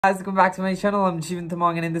Guys, welcome back to my channel. I'm Jeevan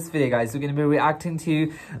Tamong, and in this video guys, we're going to be reacting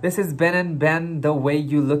to this is Ben&Ben, The Way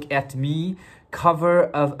You Look at Me, cover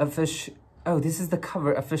of official. Oh, this is the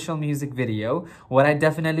cover official music video. What I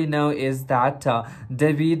definitely know is that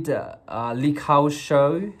David Likhao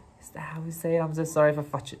show, is that how we say it? I'm so sorry if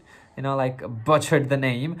I butchered the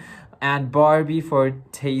name, and Barbie for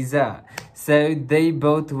Teza. So they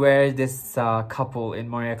both were this couple in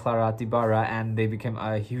Maria Clara Ibarra, and they became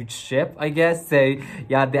a huge ship, I guess. So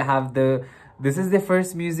yeah, they have this is their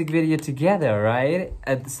first music video together, right?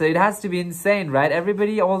 So it has to be insane, right?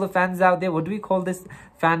 Everybody, all the fans out there, what do we call this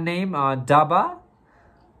fan name? Daba?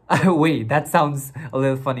 Wait, that sounds a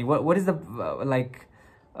little funny. What is the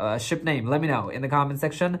ship name? Let me know in the comment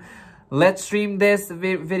section. Let's stream this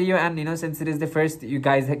video, and since it is the first, you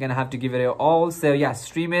guys are gonna have to give it all. So yeah,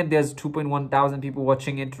 stream it. There's 2.1 thousand people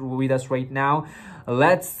watching it with us right now.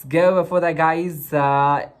 Let's go for that, guys.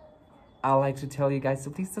 I like to tell you guys,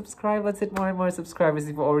 so please subscribe. Let's hit more and more subscribers.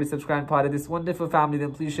 If you're already subscribed, part of this wonderful family,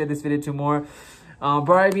 then please share this video to more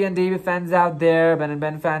Barbie and David fans out there,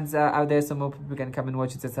 Ben&Ben fans out there, so more people can come and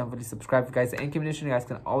watch it. So somebody subscribe, guys. And communication, you guys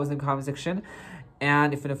can always in the comment section.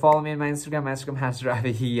 And if you want to follow me on my Instagram has right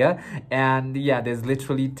here. And yeah, there's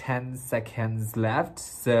literally 10 seconds left.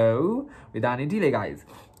 So without any delay, guys,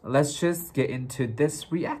 let's just get into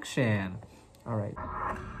this reaction. All right.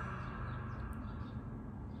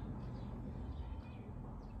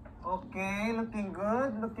 Okay, looking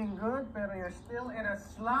good, pero you're still in a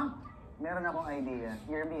slump. Meron akong idea.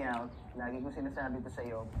 Hear me out. Lagi ko sinasabi to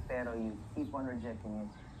sa'yo, pero you keep on rejecting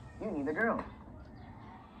it. You need a girl.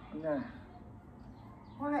 No.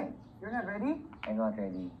 Why? You're not ready? I got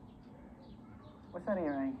ready. What's that in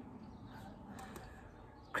your eye?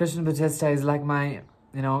 Christian Batista is like my,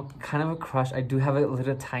 kind of a crush. I do have a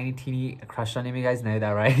little teeny crush on him. You guys know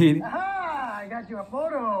that, right? Aha! I got you a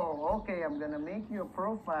photo. Okay, I'm gonna make you a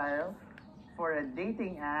profile for a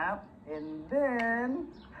dating app, and then...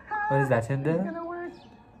 What is that, Tinder? It's gonna work.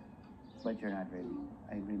 But you're not ready.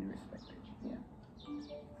 I really respect it. Yeah.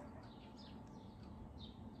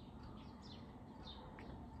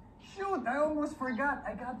 Shoot! I almost forgot.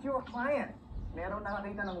 I got you a client. Meron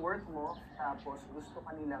nakakita ng work mo, tapos gusto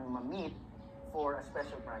ka nilang ma-meet for a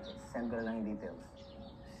special project. Send ko lang yung details.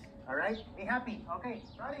 Alright? Be happy. Okay.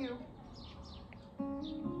 Proud of you.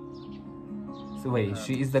 So wait,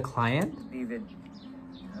 she is the client? David,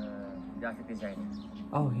 graphic designer.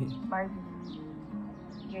 Oh, he... Barbie.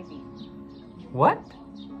 Your date. What?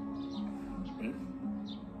 Date?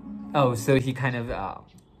 Oh, so he kind of,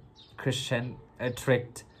 Christian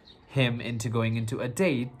tricked him into going into a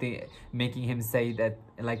date, making him say that,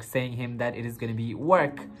 saying him that it is going to be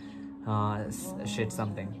work, shit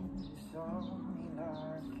something.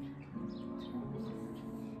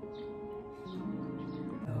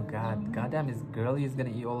 Oh god, goddamn, this girl is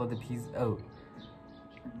going to eat all of the pieces. Oh.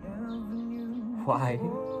 Why?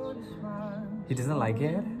 He doesn't like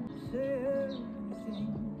it?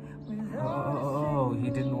 Oh, he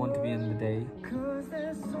didn't want to be in the day.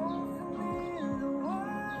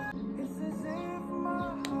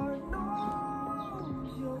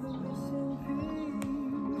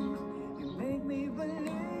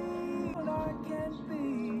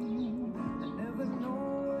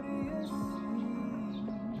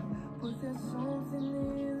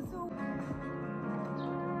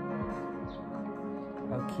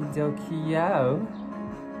 Okie dokie, yo.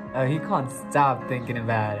 Oh, he can't stop thinking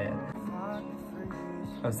about it.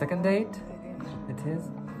 Oh, second date? It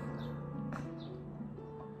is?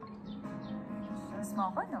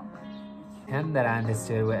 Small one, no? Him that I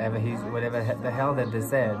understood whatever the hell that they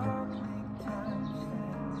said.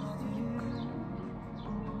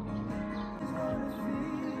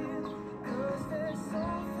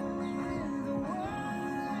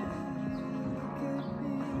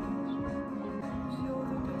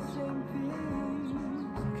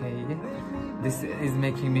 Okay, this is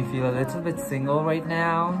making me feel a little bit single right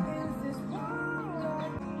now.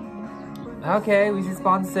 Okay, we see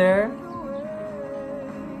sponsor.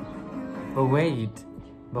 But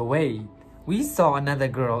wait, we saw another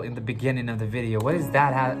girl in the beginning of the video. What does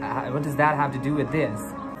that have to do with this?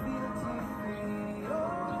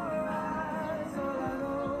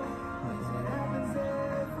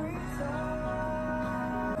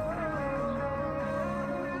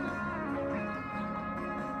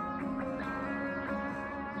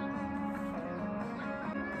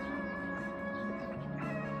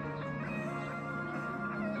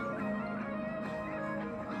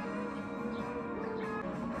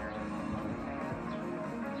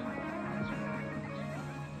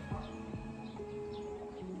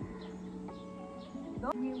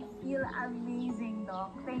 You feel amazing,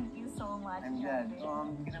 Doc. Thank you so much. I'm glad. Grabe.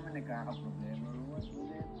 Hindi ka naman nagkakaproblema or what?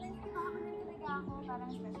 Hindi ba ako din talaga ako? Parang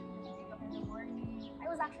especially when you wake up in the morning. I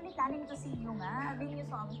was actually planning to see you nga. Sabihin you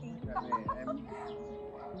something. Grabe,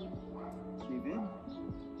 David?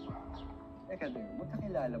 Teka din,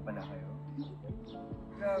 magkakilala pala kayo.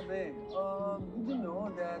 Grabe. Did you know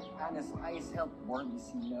that Anna's eyes help Barbie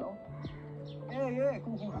see now?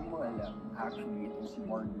 Kung hindi mo alam, actually, ito si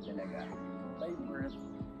Barbie talaga. By birth,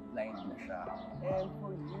 blind na siya. And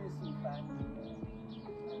for years, he family.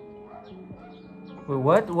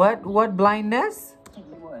 Wait, what blindness?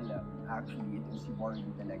 Hindi mo alam, actually, ito si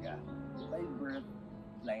Barbie talaga. By birth,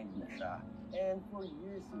 blind na siya. And for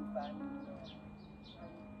years, he family.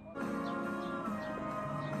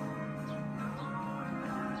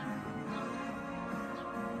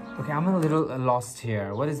 Okay, I'm a little lost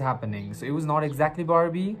here. What is happening? So it was not exactly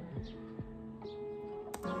Barbie?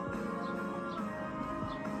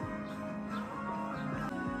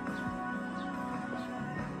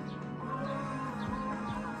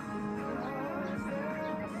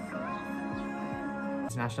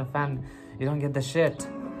 International fan, you don't get the shit.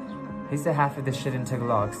 He said half of the shit in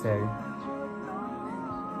Tagalog, so...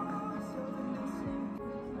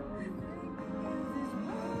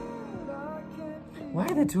 Why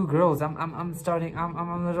are the two girls? I'm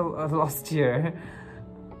a little lost here.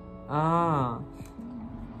 Ah.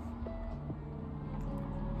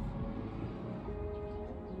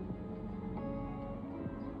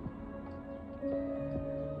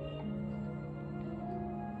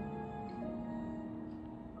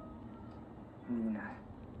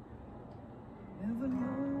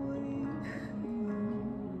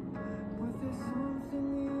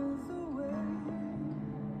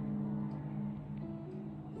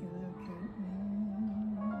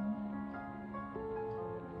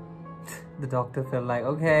 The doctor felt like,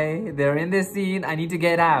 okay, they're in this scene, I need to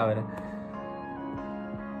get out.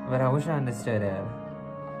 But I wish I understood it.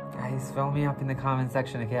 Guys, fill me up in the comment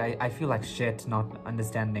section, okay? I feel like shit not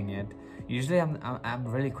understanding it. Usually I'm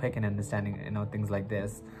really quick in understanding, you know, things like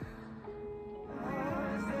this.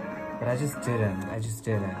 But I just didn't.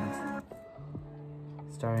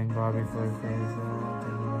 Starring Barbie for Glaiza,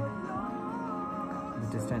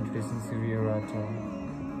 Batista introducing Suvia.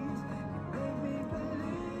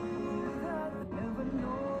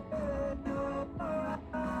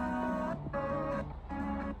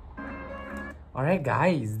 Alright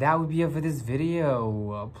guys, that would be it for this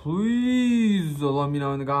video. Please let me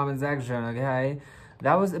know in the comment section, okay?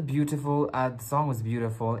 That was a beautiful, the song was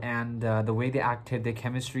beautiful, and the way they acted, their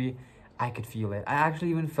chemistry, I could feel it. I actually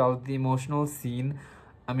even felt the emotional scene.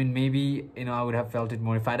 I mean, maybe, you know, I would have felt it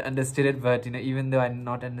more if I'd understood it, but, you know, even though I'm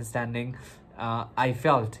not understanding, I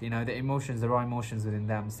felt, you know, the emotions, the raw emotions within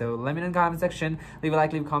them. So let me know in the comment section, leave a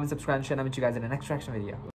like, leave a comment, subscribe, and share, and I'll meet you guys in the next reaction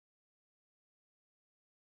video.